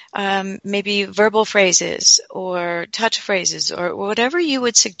 Maybe verbal phrases or touch phrases or whatever you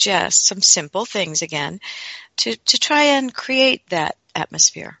would suggest, some simple things again, to try and create that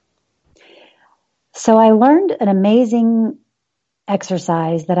atmosphere. So I learned an amazing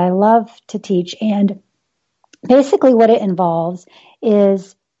exercise that I love to teach, and basically what it involves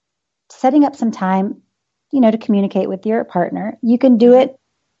is setting up some time, to communicate with your partner. You can do it.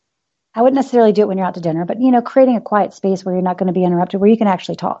 I wouldn't necessarily do it when you're out to dinner, but, creating a quiet space where you're not going to be interrupted, where you can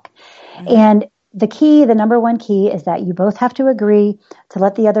actually talk. Mm-hmm. And the number one key is that you both have to agree to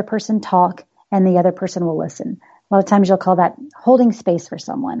let the other person talk, and the other person will listen. A lot of times you'll call that holding space for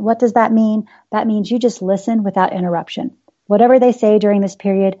someone. What does that mean? That means you just listen without interruption. Whatever they say during this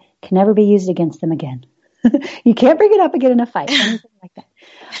period can never be used against them again. You can't bring it up again in a fight, anything like that.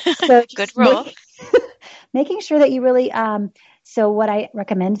 So good rule. Making sure that you really, so what I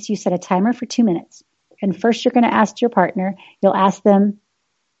recommend is you set a timer for 2 minutes. And first you're going to ask your partner, you'll ask them,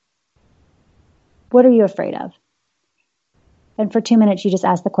 what are you afraid of? And for 2 minutes, you just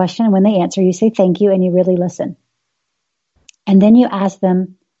ask the question. And when they answer, you say thank you, and you really listen. And then you ask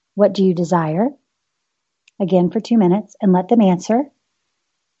them, what do you desire? Again, for 2 minutes, and let them answer.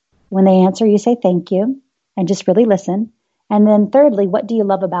 When they answer, you say thank you, and just really listen. And then thirdly, what do you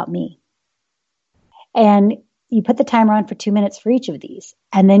love about me? And you put the timer on for 2 minutes for each of these.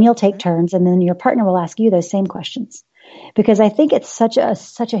 And then you'll take turns, and then your partner will ask you those same questions. Because I think it's such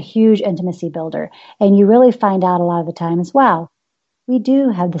a huge intimacy builder. And you really find out a lot of the times, wow, we do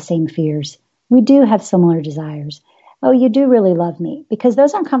have the same fears. We do have similar desires. Oh, you do really love me. Because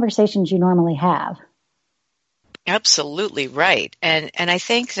those aren't conversations you normally have. Absolutely right. And I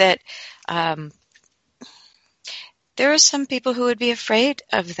think that there are some people who would be afraid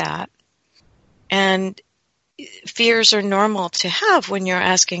of that. And fears are normal to have when you're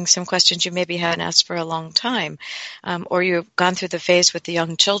asking some questions you maybe haven't asked for a long time. Or you've gone through the phase with the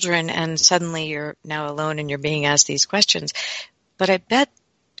young children and suddenly you're now alone and you're being asked these questions. But I bet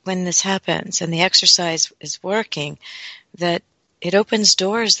when this happens and the exercise is working, that it opens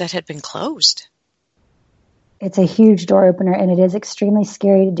doors that had been closed. It's a huge door opener, and it is extremely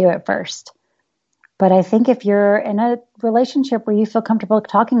scary to do it first. But I think if you're in a relationship where you feel comfortable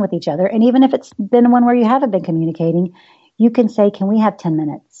talking with each other, and even if it's been one where you haven't been communicating, you can say, can we have 10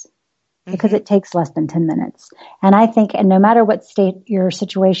 minutes? Because it takes less than 10 minutes. And I think, and no matter what state your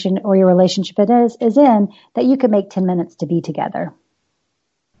situation or your relationship is in, that you can make 10 minutes to be together.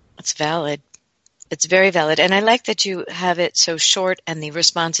 That's valid. It's very valid. And I like that you have it so short and the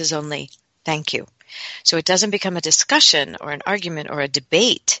response is only, thank you. So it doesn't become a discussion or an argument or a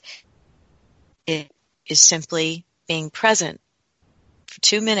debate. It is simply being present for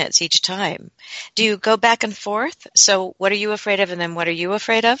 2 minutes each time. Do you go back and forth? So what are you afraid of, and then what are you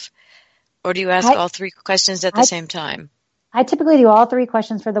afraid of? Or do you ask all three questions at the same time? I typically do all three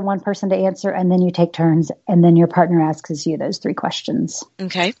questions for the one person to answer, and then you take turns, and then your partner asks you those three questions.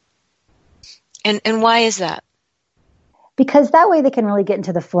 Okay. And why is that? Because that way they can really get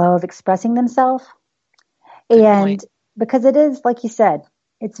into the flow of expressing themselves. And because it is, like you said,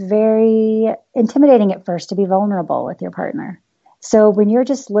 it's very intimidating at first to be vulnerable with your partner. So when you're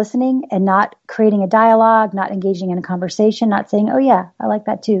just listening and not creating a dialogue, not engaging in a conversation, not saying, oh yeah, I like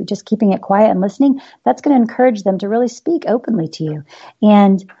that too, just keeping it quiet and listening, that's going to encourage them to really speak openly to you.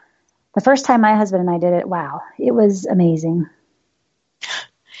 And the first time my husband and I did it, wow, it was amazing.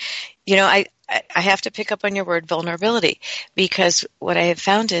 You know, I have to pick up on your word vulnerability, because what I have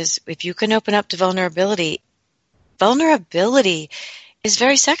found is if you can open up to vulnerability is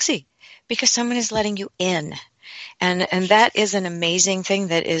very sexy because someone is letting you in. And that is an amazing thing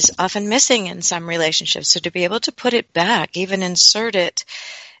that is often missing in some relationships. So to be able to put it back, even insert it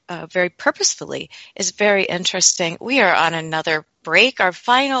very purposefully, is very interesting. We are on another break, our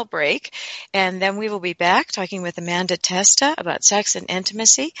final break, and then we will be back talking with Amanda Testa about sex and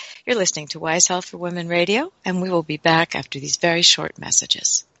intimacy. You're listening to Wise Health for Women Radio, and we will be back after these very short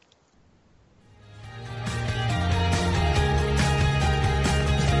messages.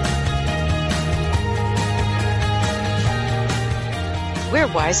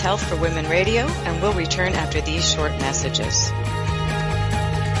 We're Wise Health for Women Radio, and we'll return after these short messages.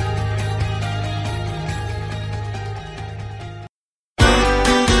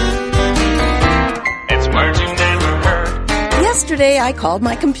 Yesterday, I called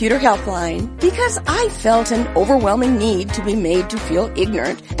my computer helpline because I felt an overwhelming need to be made to feel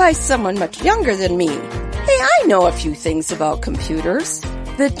ignorant by someone much younger than me. Hey, I know a few things about computers.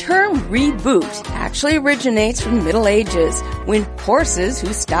 The term reboot actually originates from the Middle Ages when horses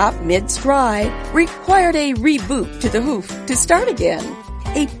who stopped mid-stride required a reboot to the hoof to start again.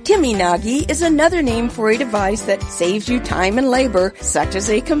 A Timmy-Nagy is another name for a device that saves you time and labor, such as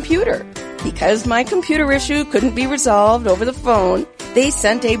a computer. Because my computer issue couldn't be resolved over the phone, they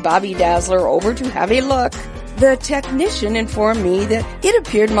sent a Bobby Dazzler over to have a look. The technician informed me that it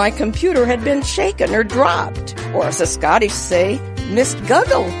appeared my computer had been shaken or dropped, or as the Scottish say,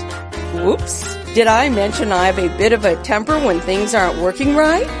 misguggled. Whoops. Did I mention I have a bit of a temper when things aren't working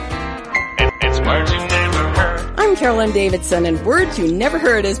right? It's words you never heard. I'm Carolyn Davidson, and Words You Never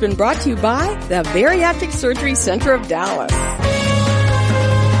Heard has been brought to you by the Bariatric Surgery Center of Dallas.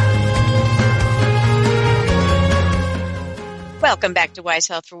 Welcome back to Wise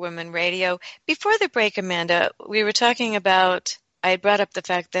Health for Women Radio. Before the break, Amanda, we were talking about, I brought up the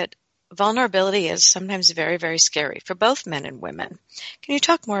fact that vulnerability is sometimes very, very scary for both men and women. Can you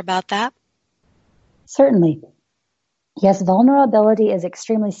talk more about that? Certainly. Yes, vulnerability is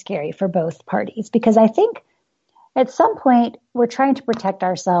extremely scary for both parties because I think at some point we're trying to protect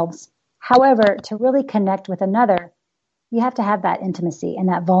ourselves. However, to really connect with another, you have to have that intimacy and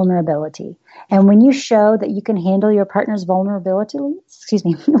that vulnerability. And when you show that you can handle your partner's vulnerability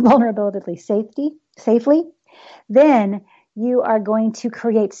safely, then you are going to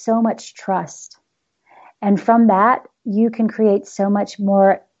create so much trust. And from that, you can create so much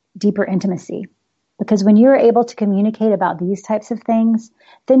more deeper intimacy. Because when you're able to communicate about these types of things,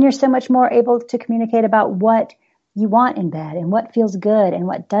 then you're so much more able to communicate about what you want in bed and what feels good and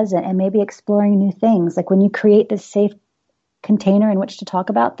what doesn't, and maybe exploring new things. Like when you create this safe container in which to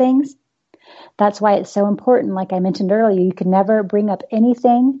talk about things, that's why it's so important. Like I mentioned earlier, you can never bring up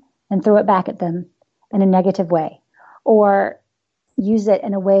anything and throw it back at them in a negative way or use it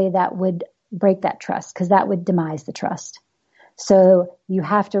in a way that would break that trust, because that would demise the trust. So you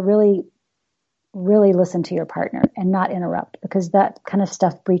have to really listen to your partner and not interrupt, because that kind of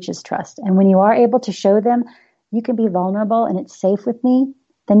stuff breaches trust. And when you are able to show them you can be vulnerable and it's safe with me,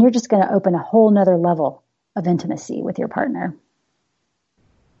 then you're just going to open a whole nother level of intimacy with your partner.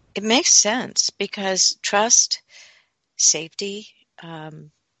 It makes sense because trust, safety,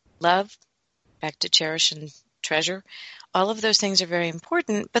 love, back to cherish and treasure, all of those things are very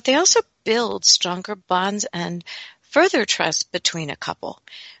important, but they also build stronger bonds and further trust between a couple,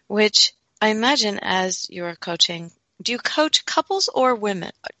 which I imagine as you're coaching, do you coach couples or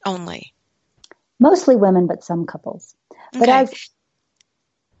women only? Mostly women, but some couples. But okay. as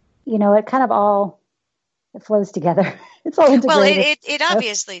you know, it kind of all it flows together. It's all integrated. Well, it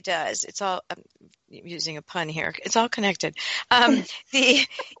obviously does. It's all, I'm using a pun here. It's all connected. But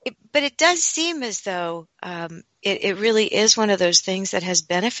it does seem as though it really is one of those things that has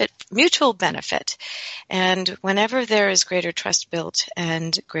mutual benefit. And whenever there is greater trust built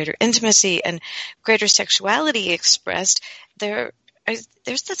and greater intimacy and greater sexuality expressed,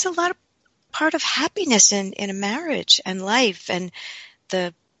 that's a lot of part of happiness in a marriage and life. And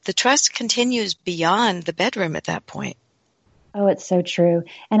the trust continues beyond the bedroom at that point. Oh, it's so true.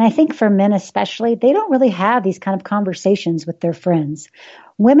 And I think for men especially, they don't really have these kind of conversations with their friends.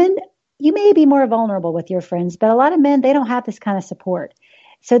 Women, you may be more vulnerable with your friends, but a lot of men, they don't have this kind of support.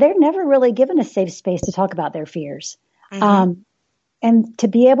 So they're never really given a safe space to talk about their fears. Mm-hmm. And to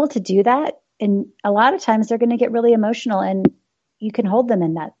be able to do that, and a lot of times they're going to get really emotional, and you can hold them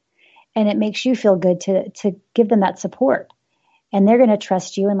in that. And it makes you feel good to give them that support. And they're going to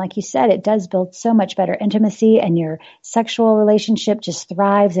trust you. And like you said, it does build so much better intimacy, and your sexual relationship just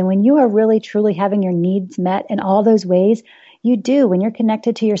thrives. And when you are really, truly having your needs met in all those ways, you do. When you're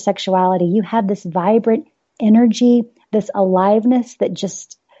connected to your sexuality, you have this vibrant energy, this aliveness that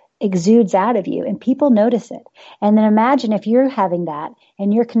just exudes out of you, and people notice it. And then imagine if you're having that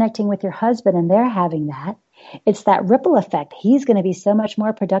and you're connecting with your husband and they're having that, it's that ripple effect. He's going to be so much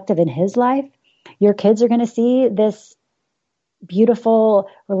more productive in his life. Your kids are going to see this beautiful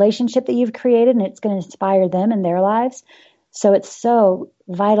relationship that you've created, and it's going to inspire them in their lives. So it's so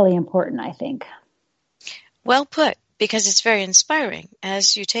vitally important, I think. Well put, because it's very inspiring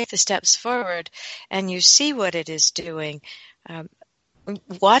as you take the steps forward and you see what it is doing.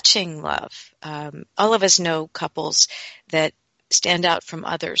 Watching love. All of us know couples that stand out from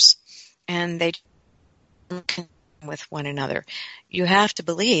others, and they connect with one another. You have to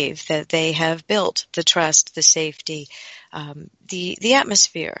believe that they have built the trust, the safety, the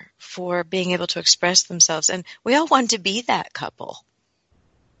atmosphere for being able to express themselves. And we all want to be that couple.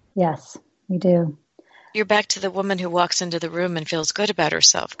 Yes, we do. You're back to the woman who walks into the room and feels good about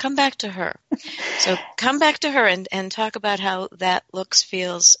herself. Come back to her. So come back to her and talk about how that looks,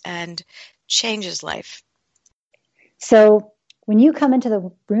 feels, and changes life. So when you come into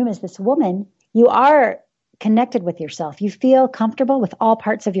the room as this woman, you are connected with yourself. You feel comfortable with all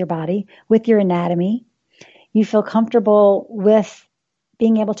parts of your body, with your anatomy. You feel comfortable with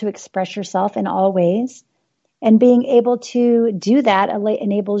being able to express yourself in all ways. And being able to do that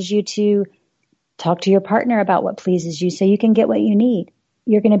enables you to talk to your partner about what pleases you so you can get what you need.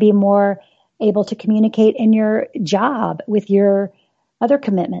 You're going to be more able to communicate in your job with your other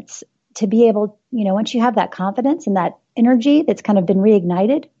commitments to be able, once you have that confidence and that energy that's kind of been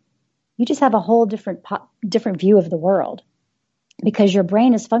reignited, you just have a whole different view of the world because your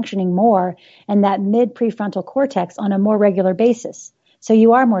brain is functioning more in that mid prefrontal cortex on a more regular basis. So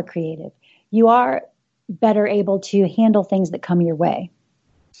you are more creative. You are better able to handle things that come your way.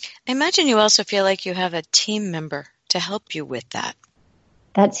 I imagine you also feel like you have a team member to help you with that.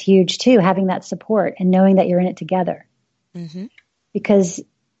 That's huge too, having that support and knowing that you're in it together. Mm-hmm. Because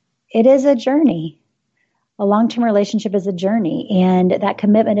it is a journey. A long-term relationship is a journey, and that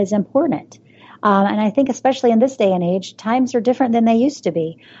commitment is important. And I think especially in this day and age, times are different than they used to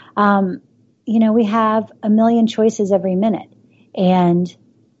be. We have a million choices every minute. And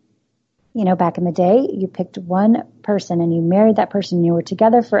back in the day, you picked one person and you married that person and you were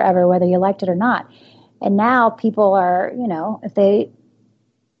together forever, whether you liked it or not. And now people are,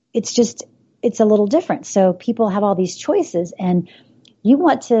 it's a little different. So people have all these choices and you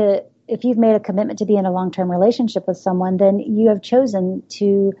want to, if you've made a commitment to be in a long-term relationship with someone, then you have chosen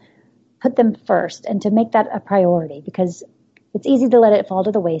to put them first and to make that a priority because it's easy to let it fall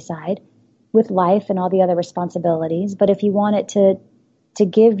to the wayside with life and all the other responsibilities. But if you want it to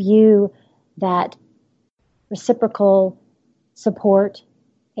give you that reciprocal support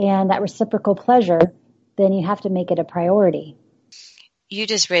and that reciprocal pleasure, then you have to make it a priority. You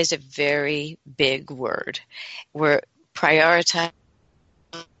just raised a very big word. We're prioritizing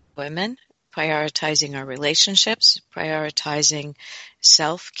women, prioritizing our relationships, prioritizing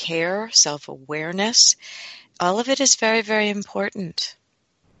self-care, self-awareness. All of it is very, very important.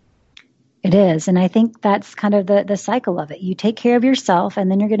 It is. And I think that's kind of the cycle of it. You take care of yourself and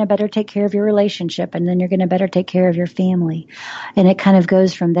then you're going to better take care of your relationship and then you're going to better take care of your family. And it kind of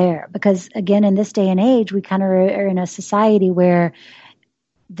goes from there. Because again, in this day and age, we kind of are in a society where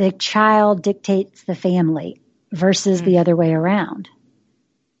the child dictates the family versus the other way around,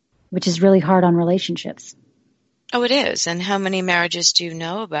 which is really hard on relationships. Oh, it is. And how many marriages do you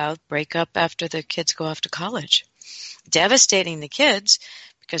know about break up after the kids go off to college? Devastating the kids,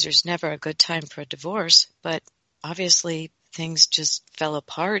 because there's never a good time for a divorce, but obviously things just fell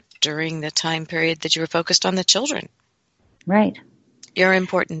apart during the time period that you were focused on the children. Right. You're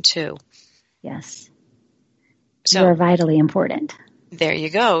important too. Yes. So you're vitally important. There you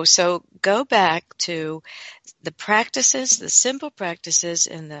go. So go back to the practices, the simple practices,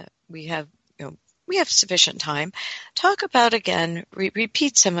 and we have sufficient time. Talk about again,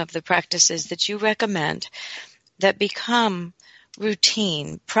 repeat some of the practices that you recommend that become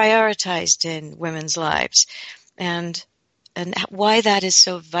routine, prioritized in women's lives, and why that is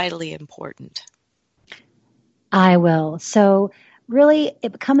so vitally important. I will. So really,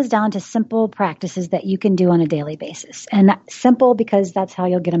 it comes down to simple practices that you can do on a daily basis. And simple because that's how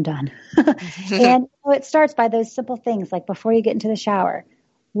you'll get them done. And it starts by those simple things, like before you get into the shower,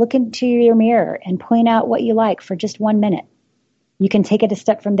 look into your mirror and point out what you like for just 1 minute. You can take it a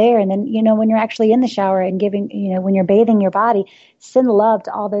step from there. And then, when you're actually in the shower and when you're bathing your body, send love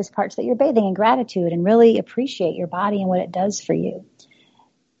to all those parts that you're bathing in gratitude and really appreciate your body and what it does for you.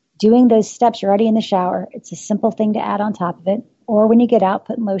 Doing those steps, you're already in the shower. It's a simple thing to add on top of it. Or when you get out,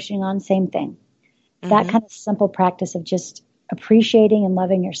 putting lotion on, same thing. Mm-hmm. That kind of simple practice of just appreciating and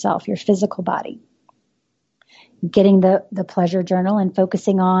loving yourself, your physical body. Getting the pleasure journal and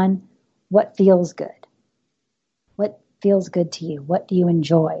focusing on what feels good. What feels good to you? What do you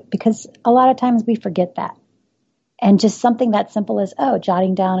enjoy? Because a lot of times we forget that. And just something that simple as,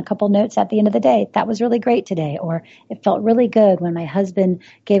 jotting down a couple notes at the end of the day. That was really great today. Or it felt really good when my husband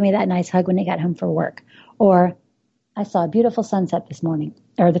gave me that nice hug when he got home from work. Or I saw a beautiful sunset this morning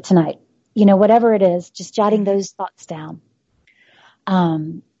or tonight. Whatever it is, just jotting those thoughts down.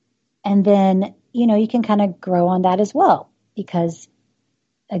 And then, you can kind of grow on that as well. Because,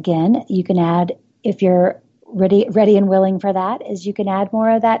 again, you can add, if you're ready and willing for that, is you can add more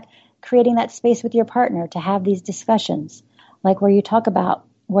of that, creating that space with your partner to have these discussions, like where you talk about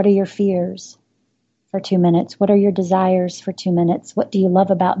what are your fears for 2 minutes, what are your desires for 2 minutes, what do you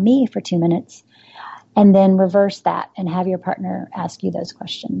love about me for 2 minutes, and then reverse that and have your partner ask you those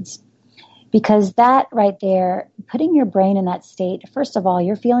questions. Because that right there, putting your brain in that state, first of all,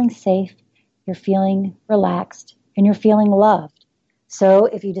 you're feeling safe, you're feeling relaxed, and you're feeling loved. So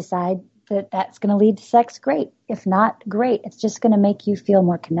if you decide that that's going to lead to sex, great. If not, great. It's just going to make you feel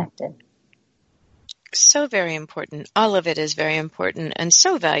more connected. So very important. All of it is very important and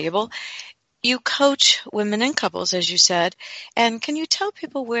so valuable. You coach women and couples, as you said. And can you tell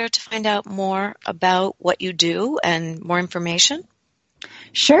people where to find out more about what you do and more information?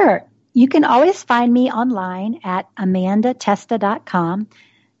 Sure. You can always find me online at amandatesta.com.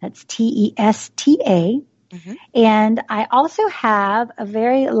 That's TESTA. Mm-hmm. And I also have a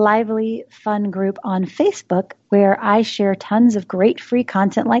very lively, fun group on Facebook where I share tons of great free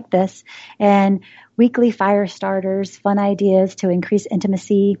content like this and weekly fire starters, fun ideas to increase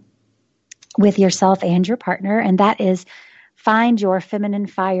intimacy with yourself and your partner. And that is Find Your Feminine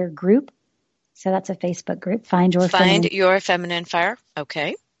Fire Group. So that's a Facebook group. Find Your Feminine Fire.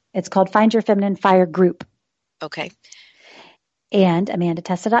 Okay. It's called Find Your Feminine Fire Group. Okay. And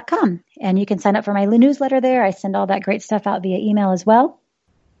amandatesta.com. And you can sign up for my newsletter there. I send all that great stuff out via email as well.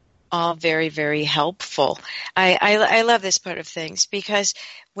 All very, very helpful. I love this part of things because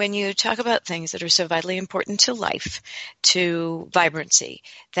when you talk about things that are so vitally important to life, to vibrancy,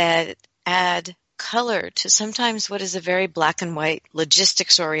 that add color to sometimes what is a very black and white,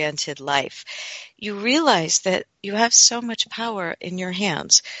 logistics-oriented life, you realize that you have so much power in your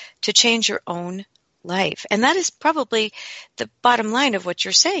hands to change your own life. And that is probably the bottom line of what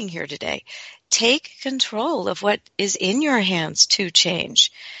you're saying here today. Take control of what is in your hands to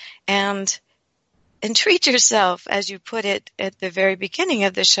change. And treat yourself, as you put it at the very beginning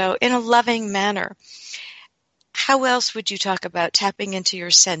of the show, in a loving manner. How else would you talk about tapping into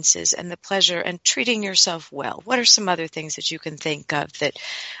your senses and the pleasure and treating yourself well? What are some other things that you can think of that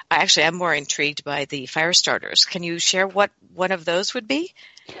I'm more intrigued by the fire starters. Can you share what one of those would be?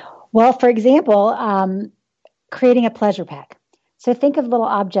 Well, for example, creating a pleasure pack. So think of little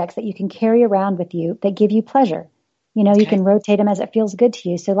objects that you can carry around with you that give you pleasure. You know, you can rotate them as it feels good to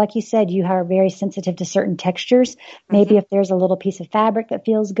you. So like you said, you are very sensitive to certain textures. Maybe if there's a little piece of fabric that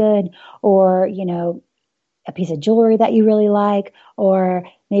feels good, or, you know, a piece of jewelry that you really like, or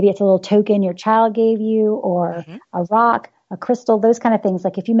maybe it's a little token your child gave you, or a rock, a crystal, those kind of things.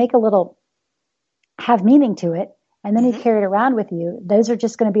 Like if you make a little, have meaning to it, and then you carry it around with you, those are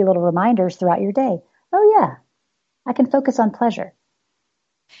just going to be little reminders throughout your day. Oh yeah, I can focus on pleasure.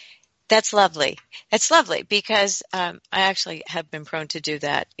 That's lovely. That's lovely because I actually have been prone to do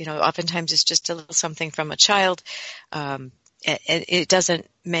that. You know, oftentimes it's just a little something from a child. It doesn't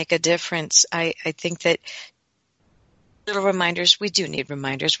make a difference. I think that little reminders, we do need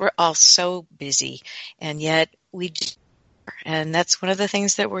reminders. We're all so busy, and yet we do. And that's one of the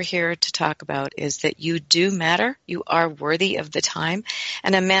things that we're here to talk about, is that you do matter. You are worthy of the time.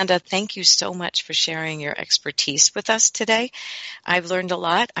 And Amanda, thank you so much for sharing your expertise with us today. I've learned a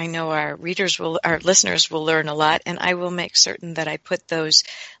lot. I know our listeners will learn a lot, and I will make certain that I put those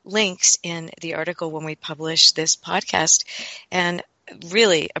links in the article when we publish this podcast. And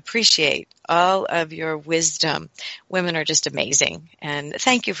really appreciate all of your wisdom. Women are just amazing. And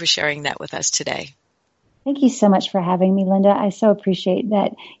thank you for sharing that with us today. Thank you so much for having me, Linda. I so appreciate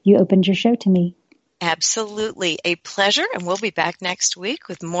that you opened your show to me. Absolutely. A pleasure. And we'll be back next week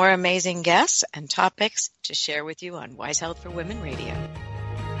with more amazing guests and topics to share with you on Wise Health for Women Radio.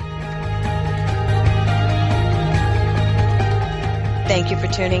 Thank you for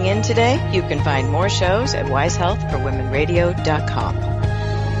tuning in today. You can find more shows at wisehealthforwomenradio.com.